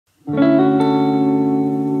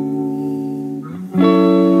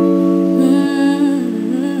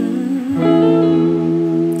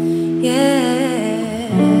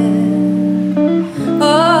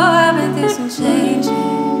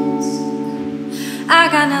I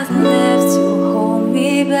got nothing left to hold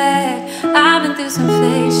me back. I've been through some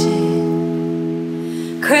fake shit.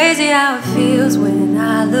 Crazy how it feels when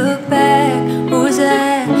I look back. Who's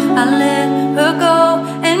that? I let her go,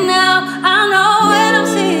 and now I know when I'm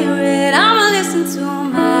serious. I'ma listen to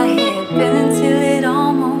my head feeling till it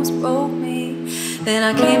almost broke me. Then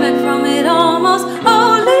I came back from it almost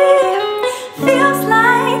only feels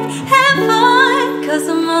like heaven, 'cause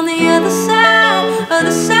I'm on the other side,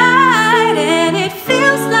 and it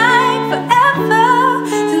feels like forever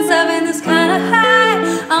since I've been this kind of high.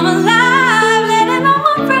 I'm alive, letting all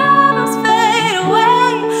my problems fade away.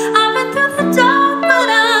 I've been through the dark, but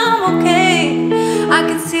I'm okay. I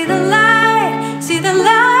can see the light,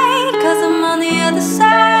 'cause I'm on the other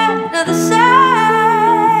side, other side.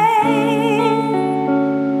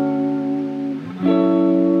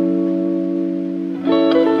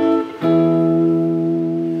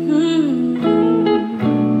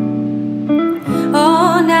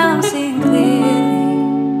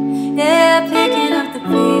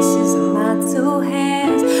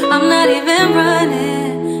 I'm not even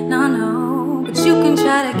running, no, but you can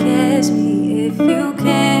try to catch me if you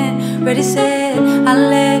can. Ready, set, I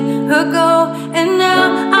let her go, and now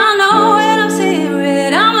I know when I'm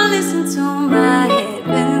serious. I'ma listen to my head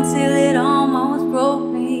until it almost broke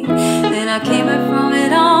me. Then I came back from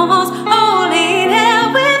it almost only. Now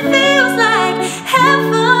it feels like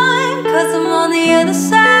heaven, 'cause I'm on the other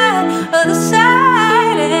side,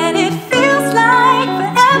 and it feels like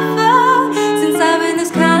forever since I've been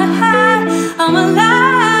this kind of high. I'm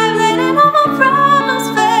alive, letting all my problems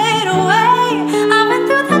fade away. I've been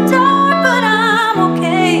through the dark, but I'm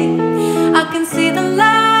okay. I can see the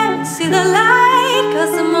light,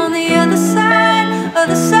 'cause I'm on the other side,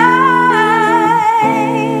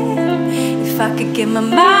 If I could get my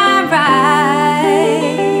mind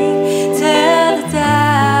right, tell the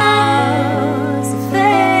doubts to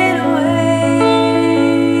fade away.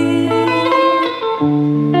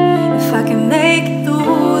 If I can make it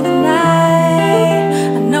through the night,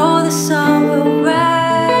 I know the sun will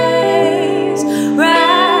rise.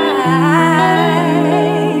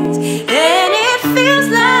 And it feels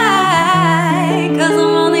like, 'cause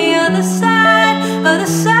I'm on the other side,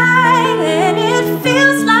 and it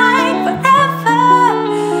feels like forever.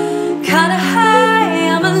 Kinda high,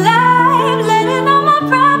 I'm alive, letting all my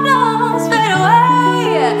problems fade away.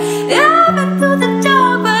 Yeah, I've been through the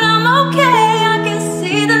dark, but I'm okay. I can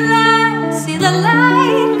see the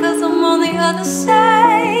light, 'cause I'm on the other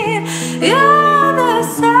side, the other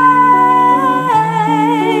side,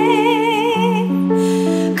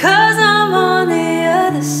 'cause I'm on the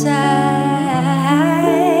other side.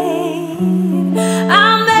 I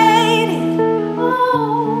made it, ooh,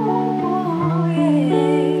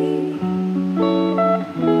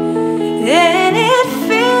 yeah. And it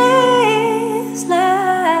feels like.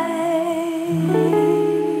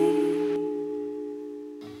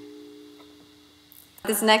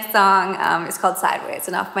 This next song is called Sideways,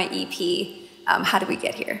 and off my EP, How Did We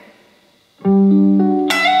Get Here?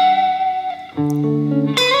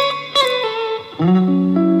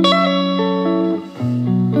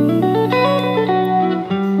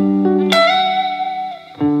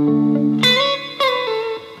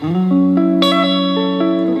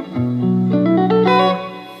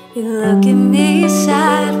 You look at me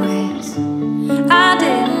sideways. I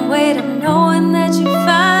didn't wait up knowing that you'd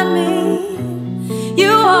find me.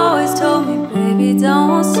 You always told me, baby,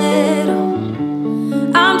 don't settle.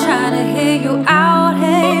 I'm trying to hear you out,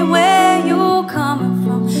 hey, where you coming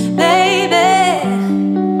from? Baby,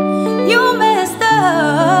 you messed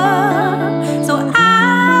up, so I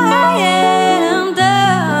am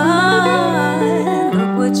done.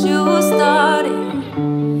 Look what you started.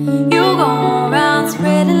 You go around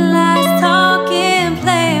spreading lies, talking,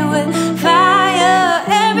 playing with fire.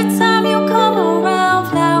 Every time you come around,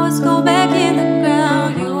 flowers go back in the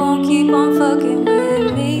ground. You won't keep on fucking with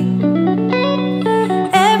me.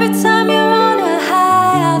 Every time you're on a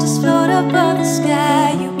high, I'll just float above the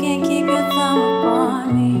sky. You can't keep your thumb upon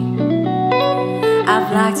me. I've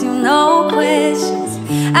liked you, no questions.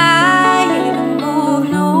 I even moved,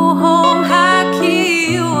 no home, high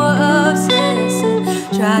key. You were obsessed.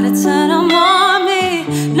 Try to turn them on me.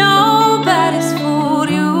 Nobody's fooled.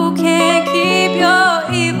 You can't keep your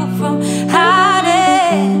evil from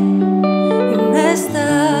hiding. You messed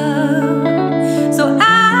up, so I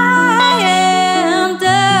am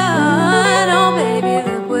done. Oh baby,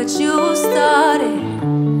 look what you started.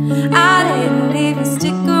 I didn't even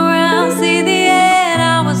stick around, see the end.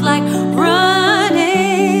 I was like running,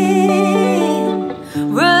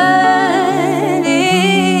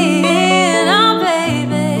 oh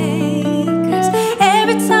baby.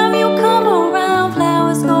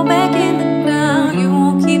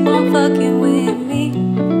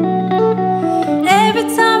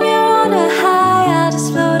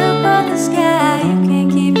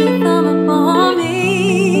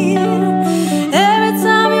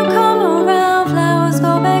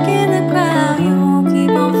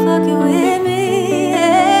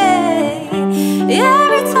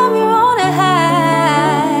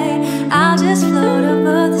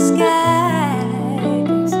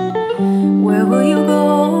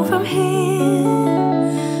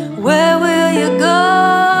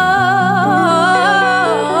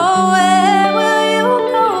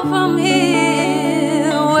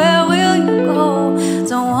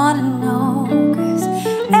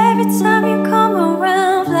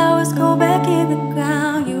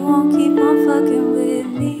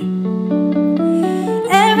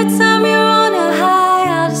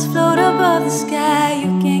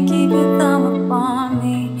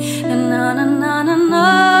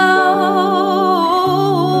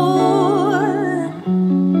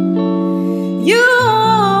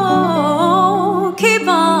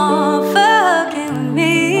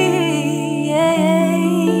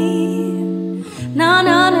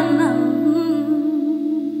 no, no, no, no.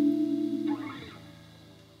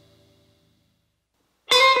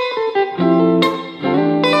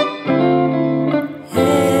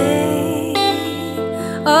 Hey,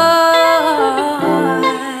 oh,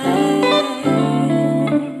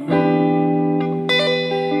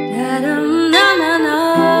 no, no, no.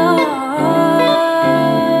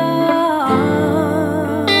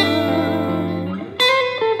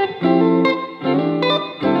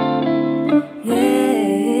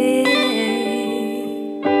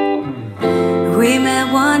 We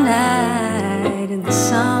met one night in the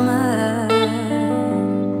summer.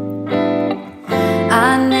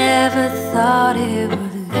 I never thought it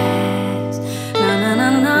would last. No, no, no,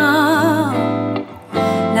 no.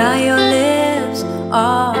 Now your lips are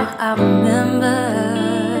all I remember.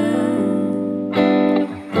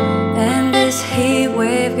 And this heat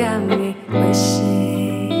wave got me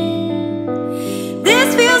wishing.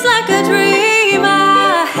 This feels like a dream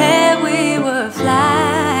I had. We were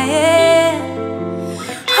flying,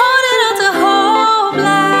 holding on to hope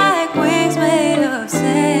like wings made of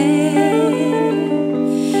sand.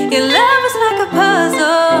 Your love is like a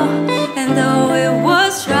puzzle, and though it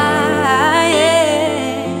was trying,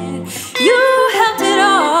 you helped it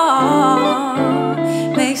all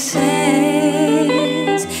make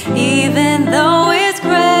sense. Even though it's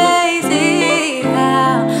crazy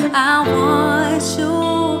how I want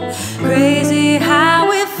you, crazy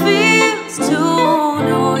how it feels to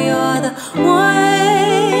know you're the one.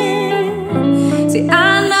 See,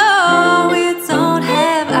 I know we don't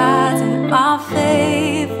have odds in our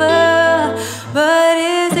favor, but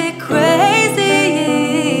is it crazy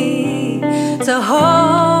to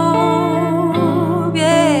hope?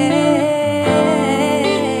 Yeah.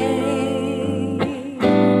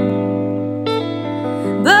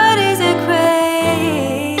 But is it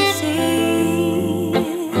crazy?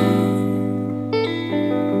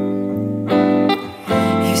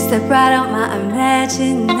 You step right out my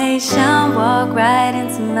imagination, walk right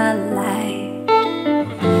into my life.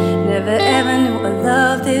 Never ever knew a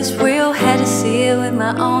love this real, had to see it with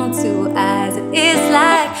my own two eyes. It's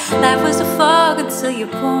like life was a fog until you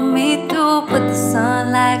pulled me through, put the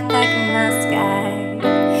sunlight back in my sky.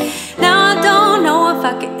 Now I don't know if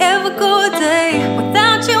I could ever go a day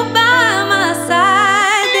without you by my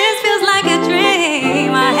side. This feels like a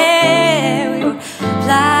dream I had. We were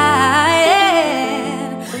flying,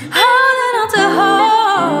 holding on to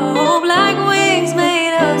hope like wings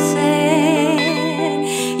made of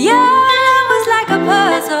sand. Your love was like a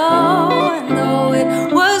puzzle, and though it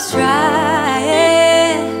was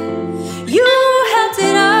trying, you helped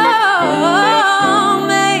it all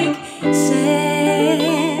make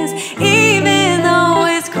sense. Even though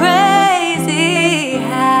it's crazy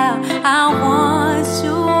how I want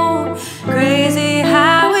you, crazy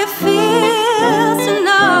how it feels to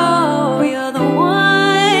know you're the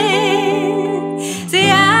one. See,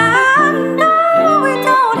 I know we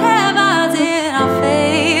don't have odds in our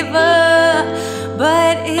favor,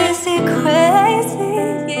 but is it crazy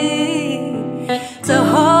to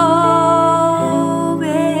hope?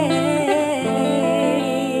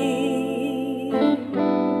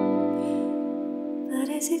 But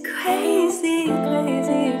is it crazy,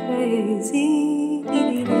 crazy, crazy?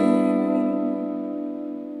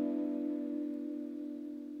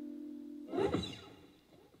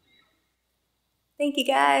 Thank you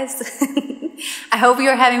guys. I hope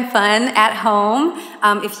you're having fun at home.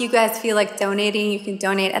 If you guys feel like donating, you can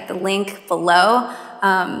donate at the link below.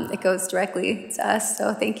 It goes directly to us,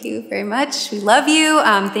 so thank you very much. We love you.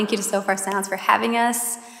 Thank you to Sofar Sounds for having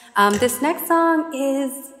us. This next song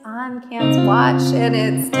is on Cam's watch, and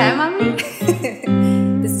it's Time on Me.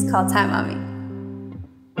 This is called Time on Me.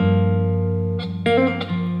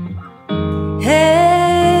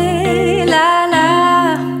 Hey, la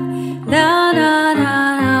la, no, no,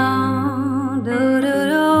 no, no, do, do,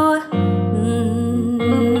 do.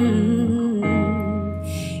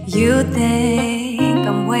 You think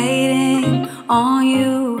I'm waiting on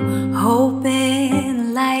you,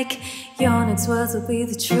 hoping like your next words will be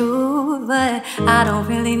the truth, but I don't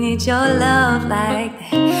really need your love like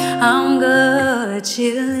that. I'm good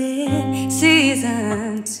chilling,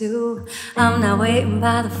 season 2. I'm not waiting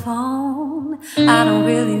by the phone. I don't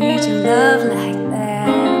really need your love like that.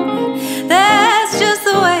 That's just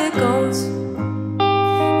the way it goes.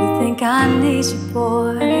 You think I need you,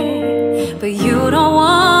 boy, but you don't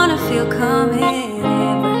wanna feel committed.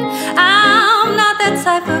 I'm not that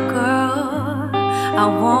type of girl. I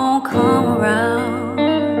won't come around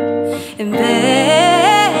and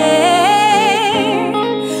beg.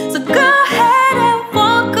 So go ahead and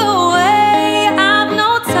walk away. I've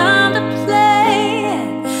no time to play.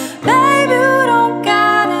 Baby, you don't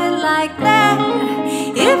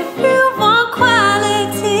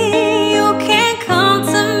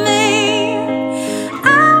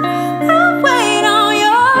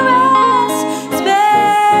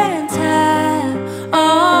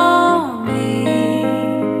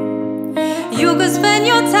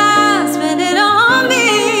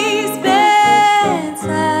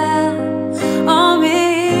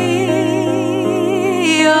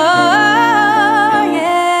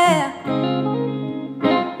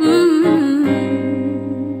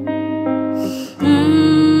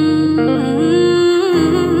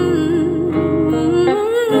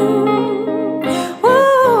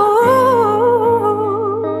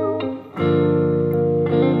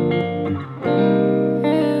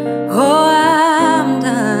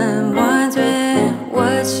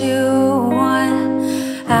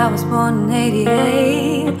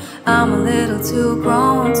too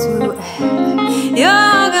grown to.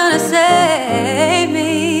 You're gonna save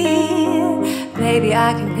me. Baby,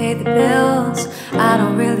 I can pay the bills. I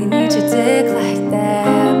don't really need your dick like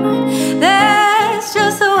that. That's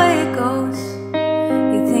just the way it goes.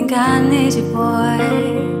 You think I need you, boy,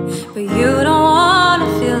 but you don't wanna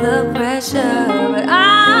feel the pressure. But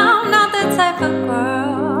I'm not that type of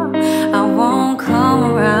girl. I won't come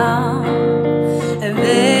around and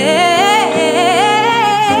beg.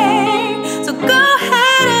 So go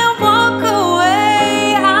ahead and walk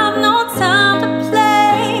away. I've no time to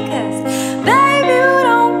play, 'cause baby, you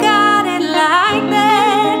don't got it like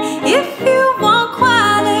that. If you want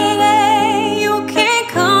quality, you can't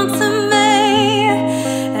come to me.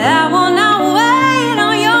 I will not wait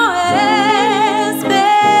on your ass.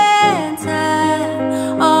 Spend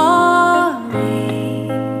time on me.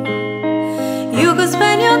 You could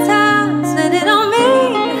spend your time spending on me.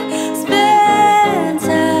 Spend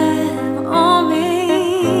time on me.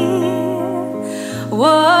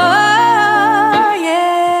 Whoa, yay!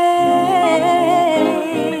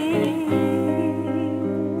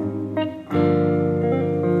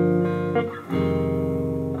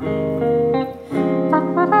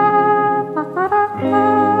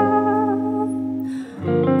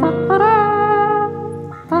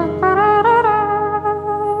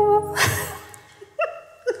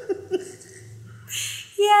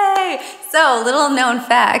 So, little known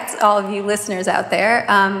fact, all of you listeners out there,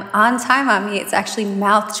 on Time on Me, it's actually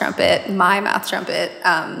mouth trumpet, my mouth trumpet,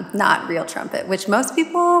 not real trumpet, which most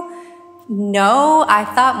people know. I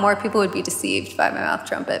thought more people would be deceived by my mouth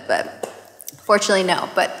trumpet, but fortunately no.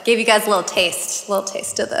 But gave you guys a little taste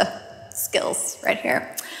of the skills right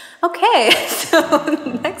here. Okay, so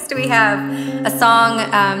next we have a song.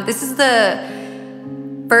 This is the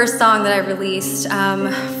first song that I released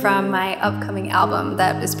from my upcoming album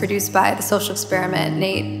that was produced by The Social Experiment,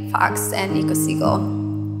 Nate Fox, and Nico Siegel.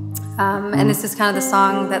 And this is kind of the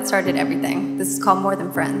song that started everything. This is called More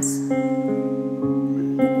Than Friends.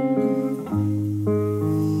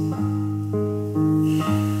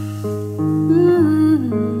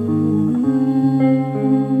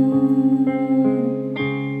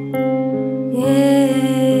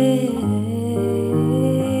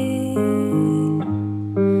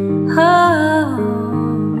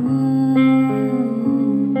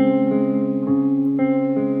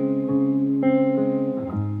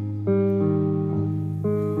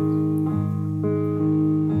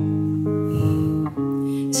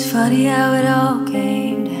 Funny how it all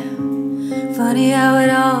came down. Funny how it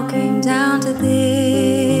all came down to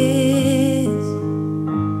this.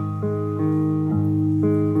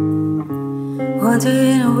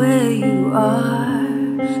 Wondering where you are,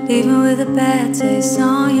 leaving with a bad taste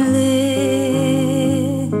on your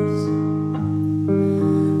lips.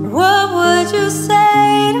 What would you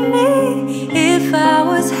say to me if I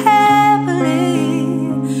was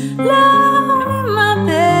happily alone in my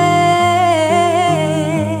bed?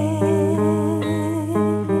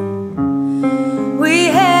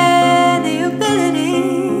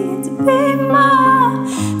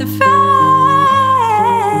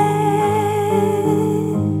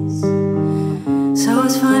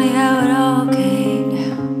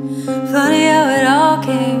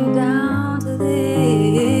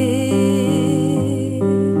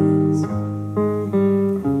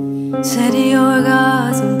 Sending your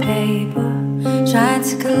regards on paper, trying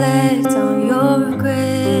to collect on your regrets.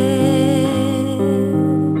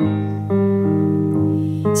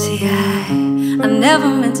 See, I never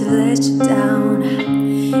meant to let you down.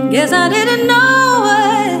 Guess I didn't know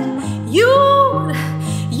what you'd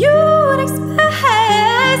expect.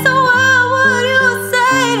 So what would you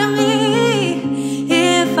say to me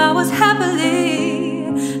if I was happily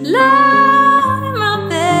alone in my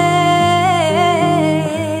bed?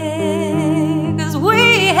 'Cause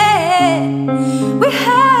we had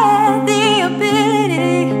the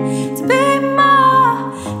ability to be more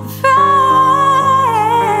friends.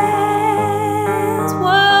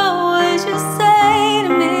 What would you say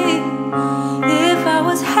to me if I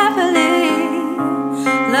was happily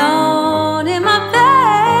alone in my bed?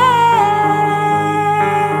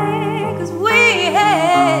 'Cause we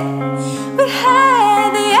had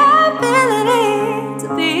the ability to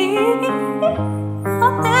be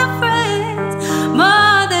more than friends,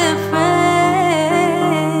 more than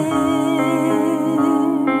friends.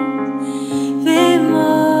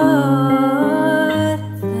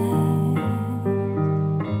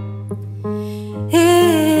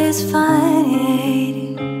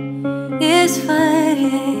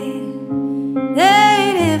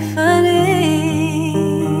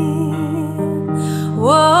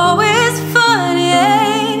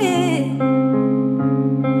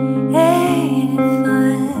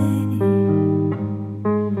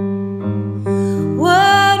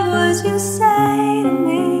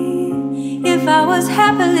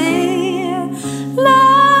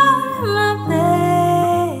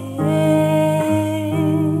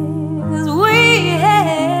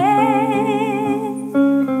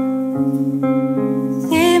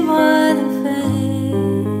 need more than friends.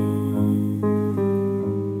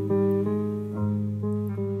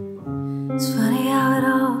 It's funny how it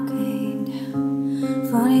all came down.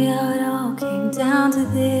 Funny how it all came down to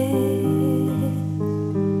this.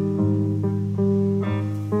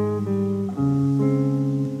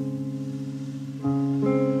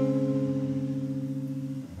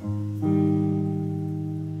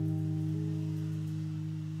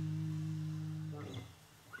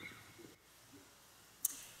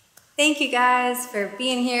 Thank you guys for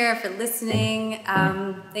being here, for listening.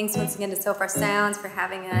 Thanks once again to Sofar Sounds for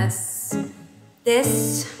having us.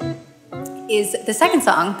 This is the second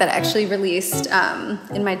song that I actually released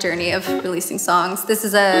in my journey of releasing songs. This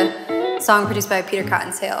is a song produced by Peter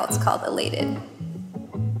Cottontail. It's called Elated.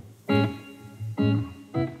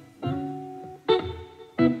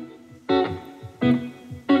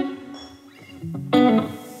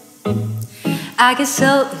 I get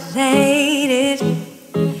so elated,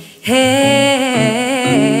 hey,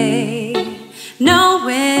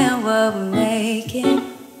 knowing what we're making.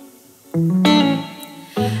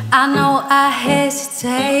 I know I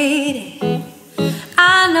hesitated,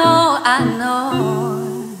 I know,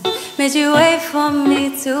 made you wait for me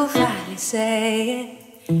to finally say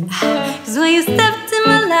it. 'Cause when you stepped in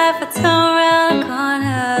my life, I turned around the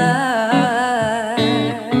corner.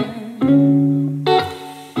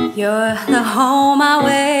 You're the home I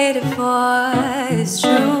waited for, it's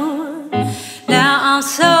true. Now I'm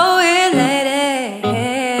so elated,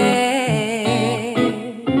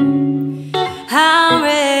 I'm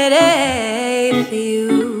ready for you.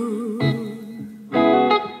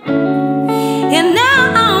 And now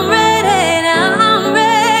I'm ready, now I'm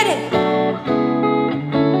ready.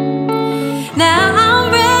 Now I'm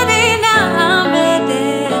ready, now I'm ready.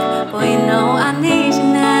 Boy, you know I need you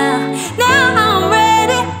now. Now I'm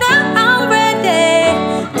ready, now I'm ready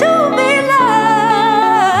to be loved,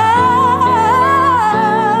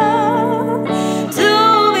 to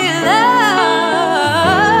be loved,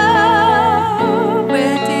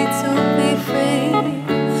 ready to be free,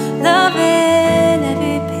 loving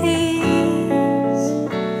every piece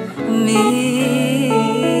of me.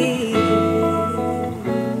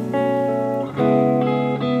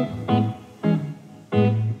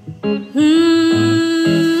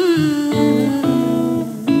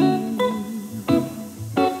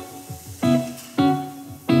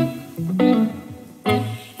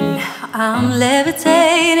 I'm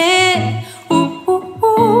levitating, ooh, ooh,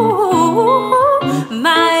 ooh,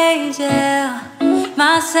 my angel,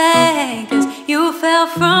 my saint, 'cause you fell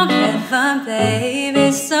from heaven,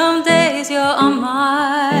 baby. Some days you're a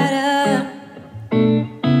martyr.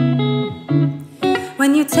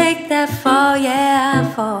 When you take that fall, yeah, I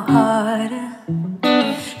fall harder.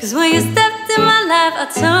 'Cause when you stepped in my life, I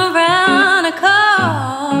turned around a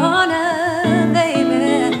corner, baby.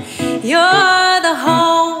 You're the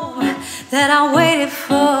home that I waited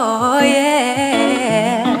for,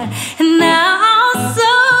 yeah. And now I'm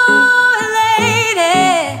so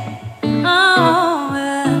elated, oh,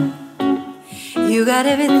 yeah. You got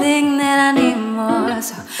everything that I need more,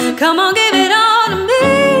 so come on, give it all to me.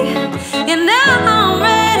 And now I'm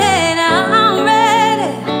ready, now I'm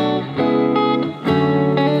ready.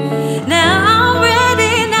 Now I'm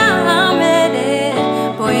ready, now I'm ready.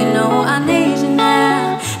 Boy, you know I need you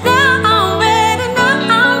now. Now I'm ready, now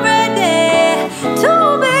I'm ready to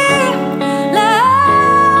be loved.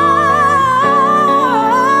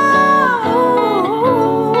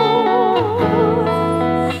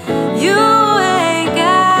 You ain't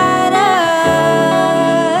gotta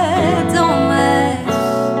do much,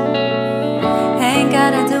 ain't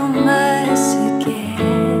gotta do much to get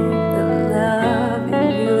the love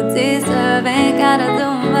you deserve. Ain't gotta do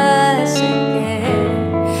much to get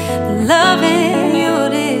the loving you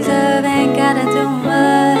deserve. Ain't gotta do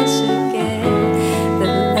much to get the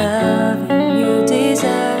loving you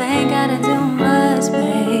deserve. Ain't gotta do much,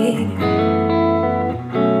 baby.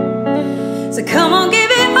 So come on,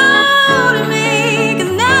 give it all to me.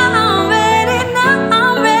 'Cause now I'm ready, now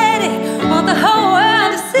I'm ready. Want the whole world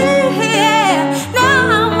to see, yeah. Now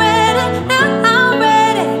I'm ready, now I'm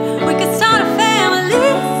ready. We can start a family.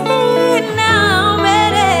 Now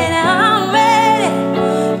I'm ready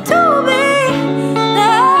to be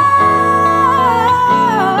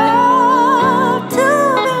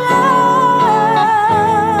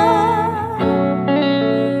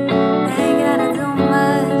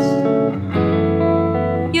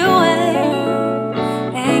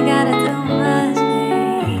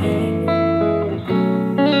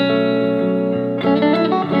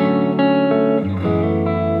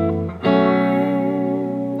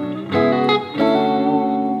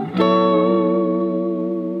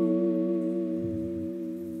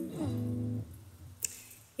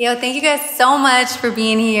Yo, thank you guys so much for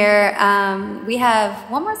being here. We have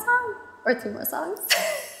one more song or two more songs.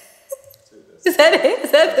 Is that it?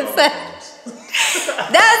 Is that the set?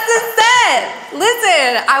 That's the set.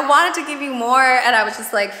 Listen, I wanted to give you more, and I was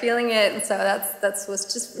just like feeling it, and so that's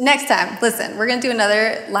what's just next time. Listen, we're gonna do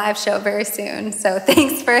another live show very soon. So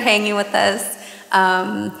thanks for hanging with us.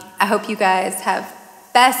 I hope you guys have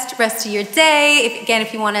best rest of your day.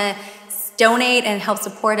 If you want to donate and help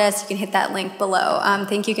support us, you can hit that link below.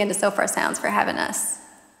 Thank you again to Sofar Sounds for having us.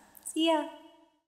 See ya.